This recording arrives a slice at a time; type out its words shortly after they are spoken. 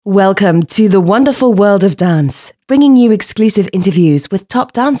Welcome to the wonderful world of dance, bringing you exclusive interviews with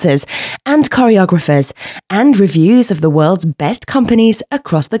top dancers and choreographers and reviews of the world's best companies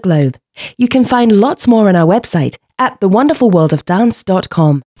across the globe. You can find lots more on our website at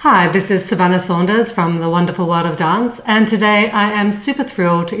thewonderfulworldofdance.com. Hi, this is Savannah Saunders from The Wonderful World of Dance, and today I am super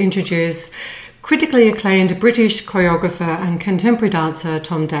thrilled to introduce critically acclaimed British choreographer and contemporary dancer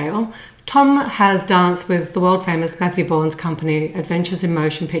Tom Dale. Tom has danced with the world-famous Matthew Bourne's company, Adventures in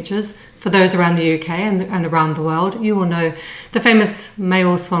Motion Pictures. For those around the UK and around the world, you will know the famous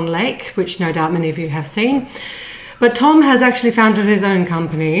Mayall Swan Lake, which no doubt many of you have seen. But Tom has actually founded his own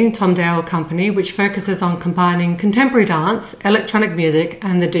company, Tom Dale Company, which focuses on combining contemporary dance, electronic music,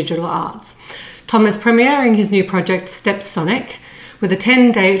 and the digital arts. Tom is premiering his new project, Stepsonic, with a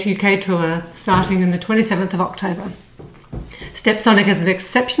 10-date UK tour starting on the 27th of October. Stepsonic is an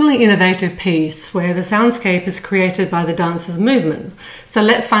exceptionally innovative piece where the soundscape is created by the dancer's movement. So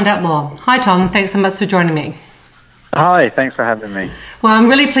let's find out more. Hi Tom, thanks so much for joining me. Hi, thanks for having me. Well, I'm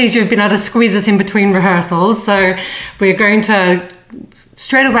really pleased you've been able to squeeze us in between rehearsals. So we're going to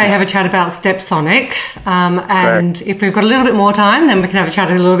straight away have a chat about Stepsonic. And Correct. If we've got a little bit more time, then we can have a chat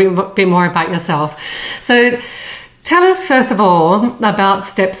a little bit more about yourself. So tell us first of all about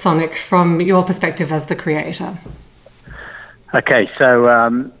Stepsonic from your perspective as the creator. Okay,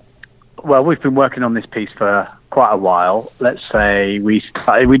 so, we've been working on this piece for quite a while. Let's say we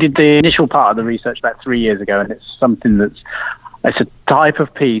did the initial part of the research about 3 years ago, and it's something it's a type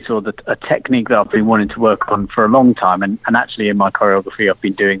of piece or a technique that I've been wanting to work on for a long time, and actually in my choreography I've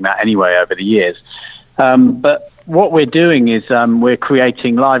been doing that anyway over the years. But what we're doing is we're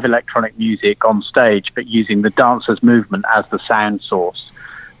creating live electronic music on stage, but using the dancer's movement as the sound source.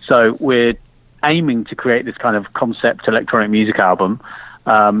 So we're aiming to create this kind of concept electronic music album,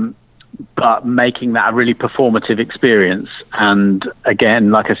 but making that a really performative experience. And again,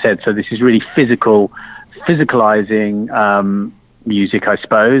 like I said, so this is really physicalizing music, I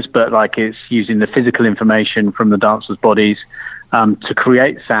suppose, but like it's using the physical information from the dancers' bodies to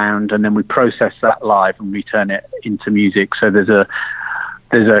create sound, and then we process that live and we turn it into music. So there's a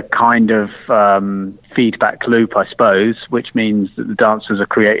kind of feedback loop, I suppose, which means that the dancers are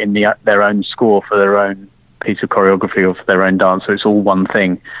creating their own score for their own piece of choreography or for their own dance. So it's all one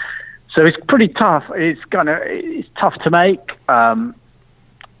thing. So it's pretty tough. It's tough to make, but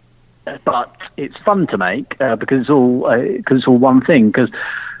it's fun to make because it's all one thing. Because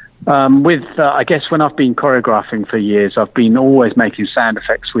I guess when I've been choreographing for years, I've been always making sound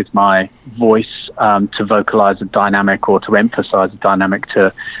effects with my voice to vocalize a dynamic or to emphasize a dynamic,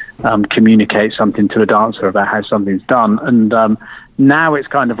 to communicate something to a dancer about how something's done. And now it's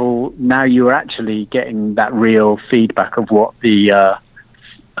kind of now you're actually getting that real feedback of what the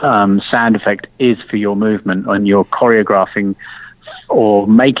sound effect is for your movement, and you're choreographing or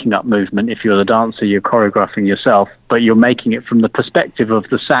making up movement. If you're the dancer, you're choreographing yourself, but you're making it from the perspective of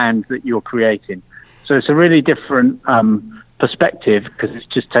the sound that you're creating. So it's a really different perspective, because it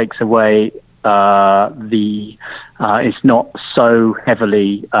just takes away it's not so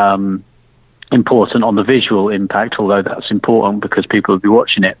heavily important on the visual impact, although that's important because people will be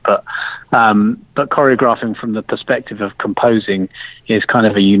watching it. But choreographing from the perspective of composing is kind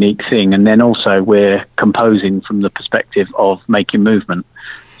of a unique thing. And then also we're composing from the perspective of making movement.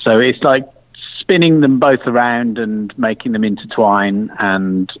 So it's like spinning them both around and making them intertwine.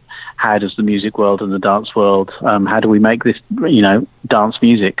 And how does the music world and the dance world, how do we make this, dance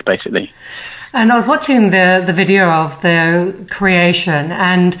music, basically? And I was watching the video of the creation,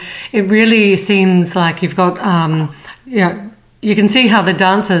 and it really seems like you've got, you can see how the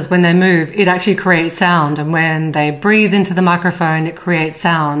dancers, when they move, it actually creates sound. And when they breathe into the microphone, it creates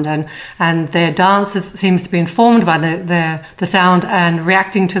sound. And their dance seems to be informed by the sound and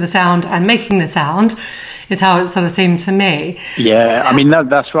reacting to the sound and making the sound, is how it sort of seemed to me. Yeah, I mean,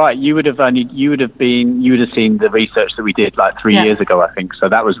 that's right. You would have seen the research that we did like 3 years ago, I think. So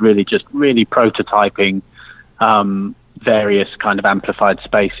that was really just prototyping various kind of amplified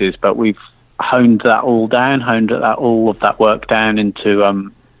spaces, but we've honed all of that work down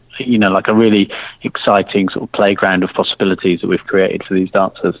into like a really exciting sort of playground of possibilities that we've created for these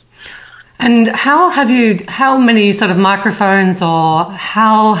dancers. And how many sort of microphones, or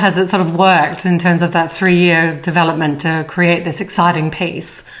how has it sort of worked in terms of that 3-year development to create this exciting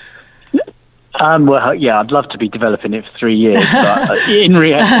piece? I'd love to be developing it for 3 years, but in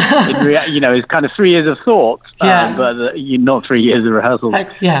reality, it's kind of 3 years of thought, but not 3 years of rehearsal,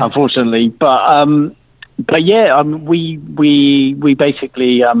 unfortunately. But we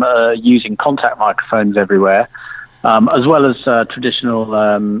basically are using contact microphones everywhere. As well as traditional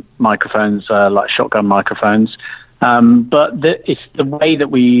microphones like shotgun microphones. But it's the way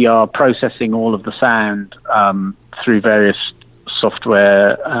that we are processing all of the sound through various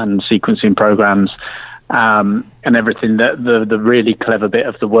software and sequencing programs and everything that the really clever bit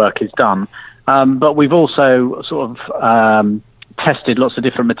of the work is done. But we've also sort of tested lots of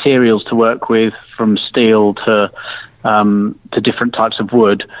different materials to work with, from steel to different types of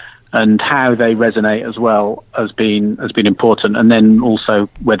wood, and how they resonate as well has been important. And then also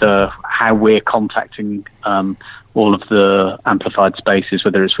how we're contacting all of the amplified spaces,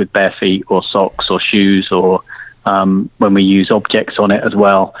 whether it's with bare feet or socks or shoes, or when we use objects on it as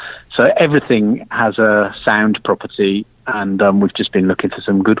well. So everything has a sound property, and we've just been looking for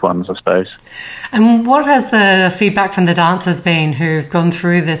some good ones, I suppose. And what has the feedback from the dancers been who've gone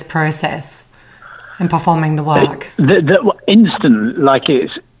through this process in performing the work?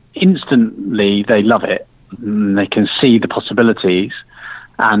 Instantly they love it. They can see the possibilities,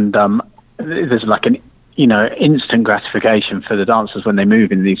 and there's like an instant gratification for the dancers when they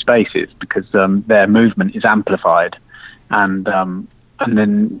move in these spaces, because their movement is amplified, and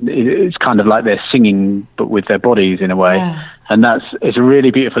then it's kind of like they're singing but with their bodies in a way. Yeah. And it's a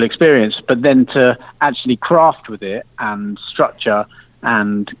really beautiful experience. But then to actually craft with it and structure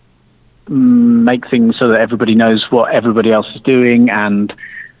and make things so that everybody knows what everybody else is doing, and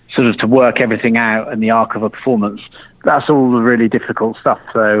sort of to work everything out in the arc of a performance, that's all the really difficult stuff.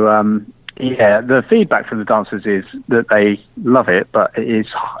 So the feedback from the dancers is that they love it, but it's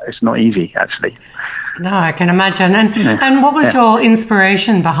not easy, actually. No, I can imagine. And what was your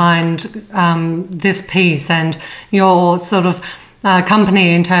inspiration behind this piece and your sort of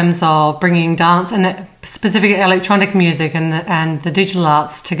company in terms of bringing dance and specific electronic music and the digital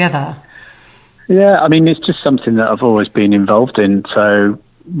arts together? Yeah, I mean, it's just something that I've always been involved in. So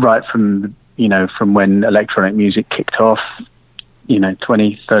right from when electronic music kicked off,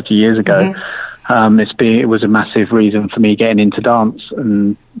 20, 30 years ago, it was a massive reason for me getting into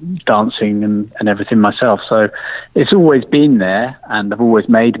dancing and everything myself. So it's always been there, and I've always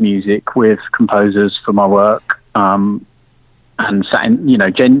made music with composers for my work, and sat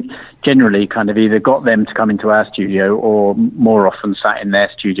in, generally kind of either got them to come into our studio, or more often sat in their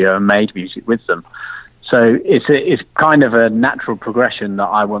studio and made music with them. So it's kind of a natural progression that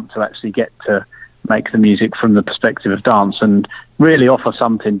I want to actually get to make the music from the perspective of dance, and really offer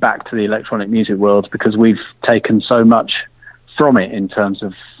something back to the electronic music world, because we've taken so much from it in terms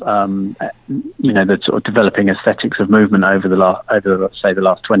of the sort of developing aesthetics of movement over the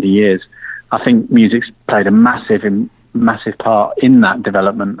last 20 years. I think music's played a massive part in that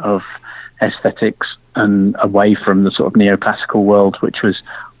development of aesthetics, and away from the sort of neoclassical world, which was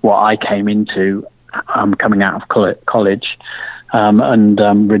what I came into coming out of college, and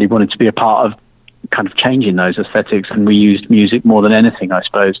really wanted to be a part of kind of changing those aesthetics, and we used music more than anything, I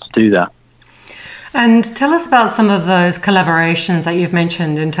suppose, to do that. And tell us about some of those collaborations that you've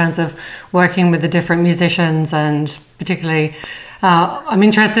mentioned in terms of working with the different musicians, and particularly I'm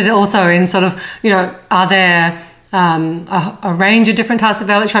interested also in sort of, are there a range of different types of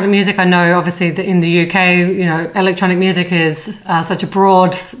electronic music? I know obviously that in the UK, electronic music is such a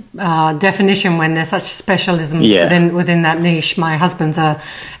broad definition when there's such specialisms within that niche. My husband's a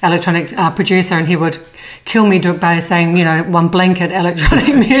electronic producer, and he would kill me by saying, one blanket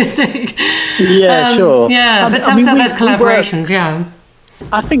electronic music. Yeah, sure. Yeah, but tell us about those collaborations,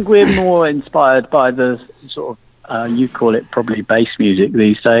 I think we're more inspired by the sort of, you call it probably bass music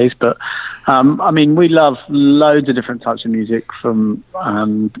these days, but we love loads of different types of music, from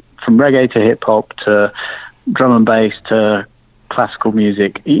reggae to hip hop to drum and bass to classical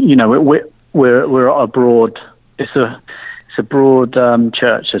music. We're a broad. It's a broad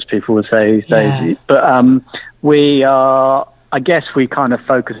church, as people would say these days. But we are. I guess we kind of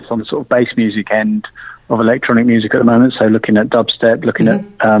focus on the sort of bass music end of electronic music at the moment. So looking at dubstep, looking at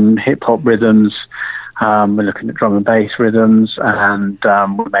hip hop rhythms. We're looking at drum and bass rhythms, and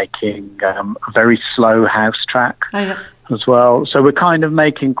we're making a very slow house track as well. So we're kind of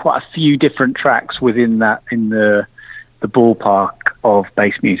making quite a few different tracks within that, in the ballpark of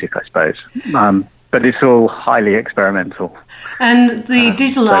bass music, I suppose. But it's all highly experimental. And the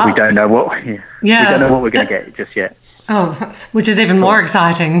digital arts, we don't know what we're going to get just yet. Oh, which is even more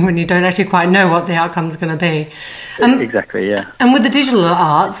exciting when you don't actually quite know what the outcome's going to be. Exactly, yeah. And with the digital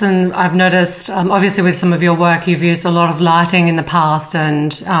arts, and I've noticed, obviously with some of your work, you've used a lot of lighting in the past,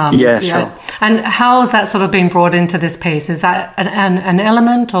 and sure. And how has that sort of been brought into this piece? Is that an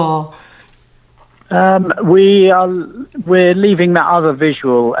element, or? We're leaving that other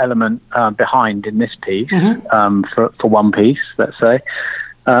visual element behind in this piece, for one piece, let's say.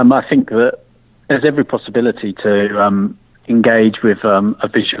 I think that there's every possibility to engage with a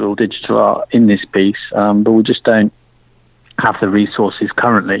visual digital art in this piece, but we just don't have the resources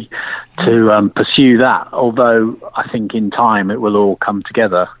currently to pursue that. Although I think in time it will all come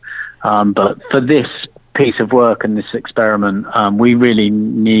together. But for this piece of work and this experiment, I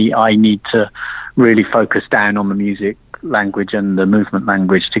need to really focus down on the music language and the movement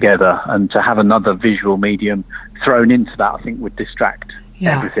language together, and to have another visual medium thrown into that, I think would distract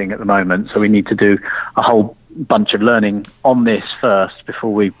everything at the moment. So we need to do a whole bunch of learning on this first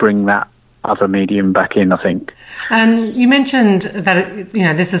before we bring that other medium back in, I think. And you mentioned that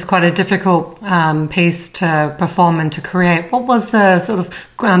this is quite a difficult piece to perform and to create. What was the sort of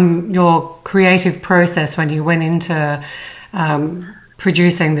your creative process when you went into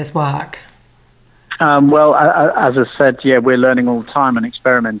producing this work? Well, as I said, we're learning all the time and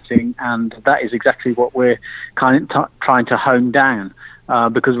experimenting, and that is exactly what we're kind of trying to hone down,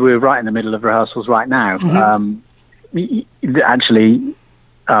 because we're right in the middle of rehearsals right now. Actually,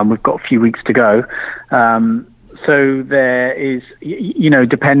 we've got a few weeks to go. So there is,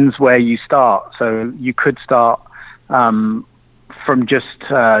 depends where you start. So you could start from it's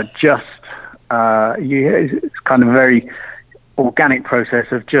kind of a very organic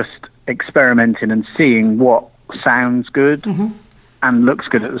process of just experimenting and seeing what sounds good and looks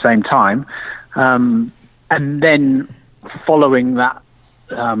good at the same time, and then following that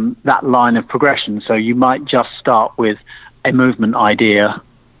line of progression. So you might just start with a movement idea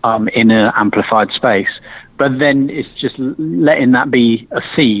in an amplified space, but then it's just letting that be a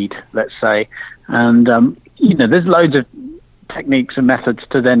seed, let's say, and there's loads of techniques and methods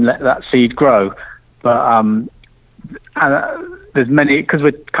to then let that seed grow, but there's many, because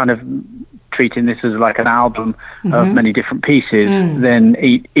we're kind of treating this as like an album of many different pieces, then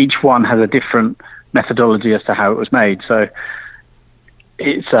each one has a different methodology as to how it was made. So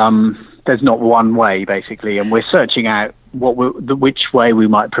it's there's not one way, basically, and we're searching out which way we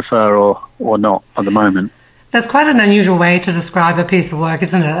might prefer or not at the moment. That's quite an unusual way to describe a piece of work,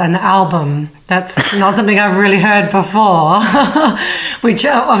 isn't it? An album. That's not something I've really heard before, which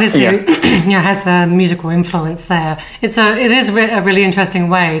obviously has the musical influence there. It is a really interesting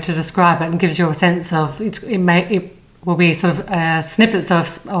way to describe it, and gives you a sense of it will be sort of snippets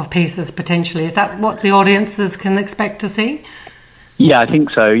of pieces potentially. Is that what the audiences can expect to see? Yeah, I think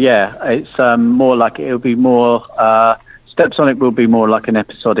so. Yeah, it's more like it'll be more. Stepsonic will be more like an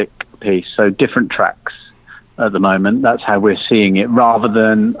episodic piece, so different tracks. At the moment, that's how we're seeing it, rather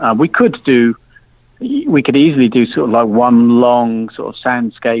than we could easily do sort of like one long sort of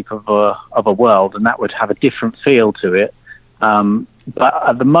soundscape of a world, and that would have a different feel to it. But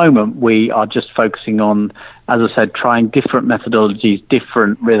at the moment, we are just focusing on, as I said, trying different methodologies,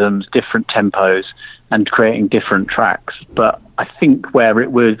 different rhythms, different tempos, and creating different tracks. But I think where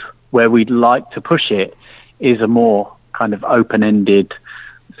we'd like to push it is a more kind of open-ended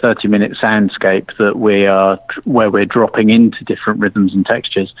 30-minute soundscape where we're dropping into different rhythms and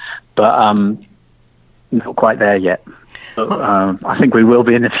textures, but not quite there yet. But, I think we will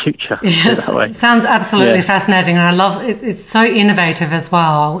be in the future. Yes, it sounds absolutely fascinating, and I love it. It's so innovative as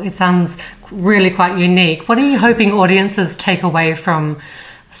well. It sounds really quite unique. What are you hoping audiences take away from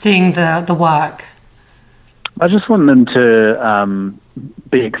seeing the work? I just want them to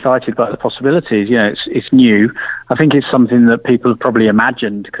be excited by the possibilities. It's new. I think it's something that people have probably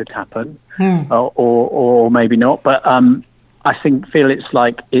imagined could happen, or maybe not. But I feel it's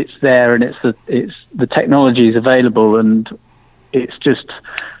like it's there, and it's the technology is available, and it's just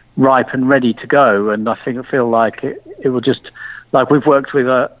ripe and ready to go. And I feel like it will just, like, we've worked with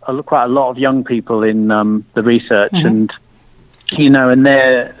quite a lot of young people in the research, and and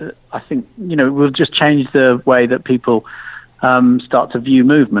I think we'll just change the way that people start to view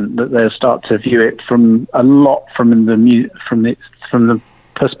movement, that they'll start to view it from the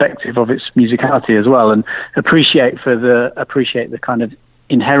perspective of its musicality as well, and appreciate the kind of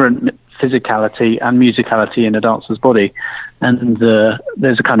inherent physicality and musicality in a dancer's body. And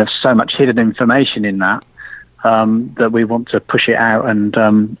there's a kind of so much hidden information in that that we want to push it out, and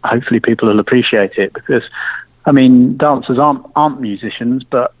hopefully people will appreciate it, because dancers aren't musicians,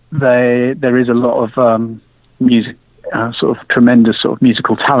 but there is a lot of music, sort of tremendous sort of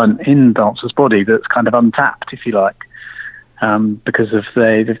musical talent in dancers' body that's kind of untapped, if you like, because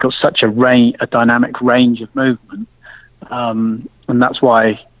they've got such a dynamic range of movement, and that's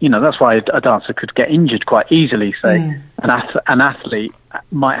why a dancer could get injured quite easily. Say an athlete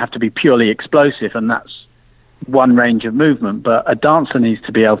might have to be purely explosive, and that's one range of movement, but a dancer needs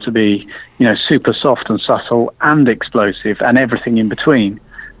to be able to be, super soft and subtle and explosive and everything in between.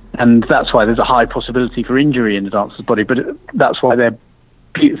 And that's why there's a high possibility for injury in the dancer's body. But that's why they're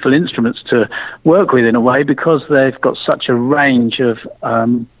beautiful instruments to work with in a way, because they've got such a range of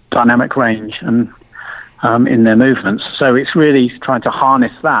dynamic range. And in their movements. So it's really trying to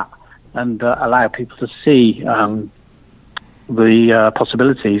harness that and allow people to see the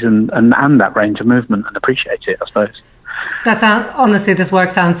possibilities and that range of movement and appreciate it, I suppose. Honestly, this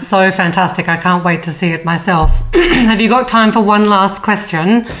work sounds so fantastic. I can't wait to see it myself. Have you got time for one last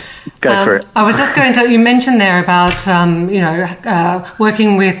question? Go for it. I was just going to. You mentioned there about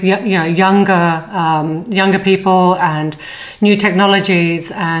working with younger people and new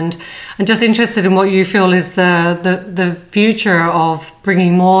technologies, and I'm just interested in what you feel is the future of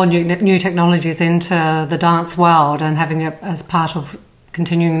bringing more new technologies into the dance world and having it as part of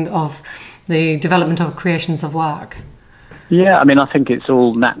continuing of the development of creations of work. Yeah, I mean, I think it's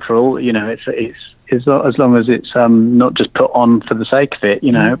all natural. It's as long as it's not just put on for the sake of it.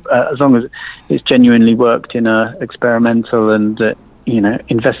 As long as it's genuinely worked in a experimental and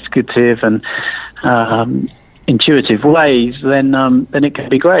investigative and intuitive ways, then it can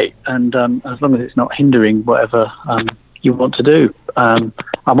be great. And as long as it's not hindering whatever you want to do, I'm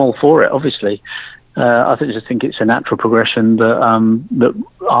all for it. Obviously. I just think it's a natural progression that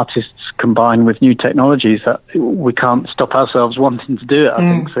artists combine with new technologies. That we can't stop ourselves wanting to do it. I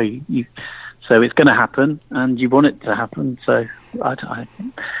think so. So it's going to happen, and you want it to happen. So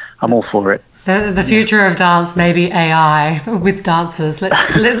I'm all for it. The future of dance may be AI with dancers.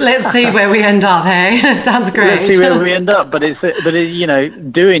 Let's see where we end up. Hey, sounds great. Let's see where we end up. But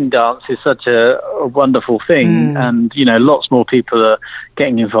doing dance is such a wonderful thing, and lots more people are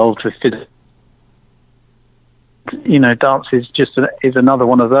getting involved with physical. Dance is another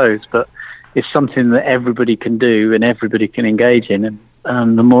one of those, but it's something that everybody can do and everybody can engage in,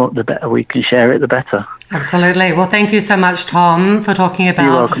 and the better we can share it, the better. Absolutely. Well, thank you so much, Tom, for talking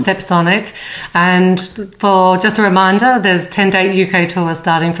about Stepsonic. And for just a reminder, there's 10-day UK tour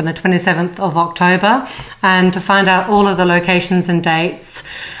starting from the 27th of October. And to find out all of the locations and dates,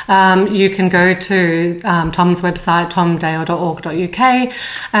 you can go to Tom's website, tomdale.org.uk,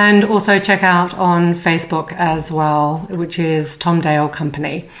 and also check out on Facebook as well, which is Tom Dale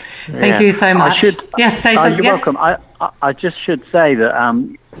Company. Thank you so much. Yes, say something. You're welcome. I just should say that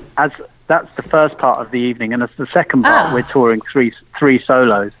as that's the first part of the evening, and as the second part, we're touring three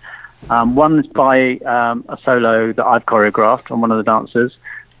solos. One's by a solo that I've choreographed on one of the dancers,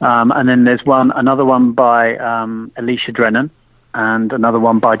 and then there's another one by Alicia Drennan, and another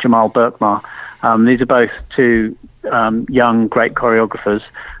one by Jamal Berkmar. These are both two young, great choreographers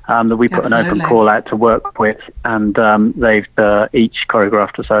that we put an open call out to work with, and they've each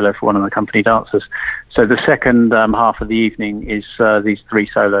choreographed a solo for one of the company dancers. So the second half of the evening is these three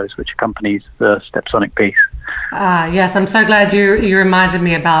solos, which accompanies the Stepsonic piece. Yes, I'm so glad you reminded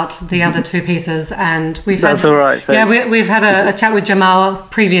me about the other two pieces, and we've had we've had a chat with Jamal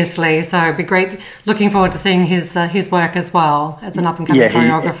previously, so it'd be great. Looking forward to seeing his work as well as an up and coming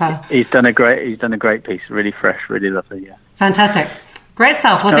choreographer. He's done a great piece, really fresh, really lovely. Yeah, fantastic, great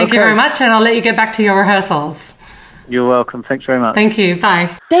stuff. Well, thank you very much, and I'll let you get back to your rehearsals. You're welcome. Thanks very much. Thank you.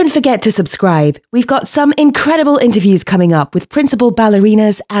 Bye. Don't forget to subscribe. We've got some incredible interviews coming up with principal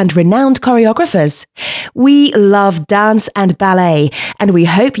ballerinas and renowned choreographers. We love dance and ballet, and we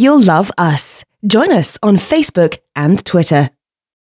hope you'll love us. Join us on Facebook and Twitter.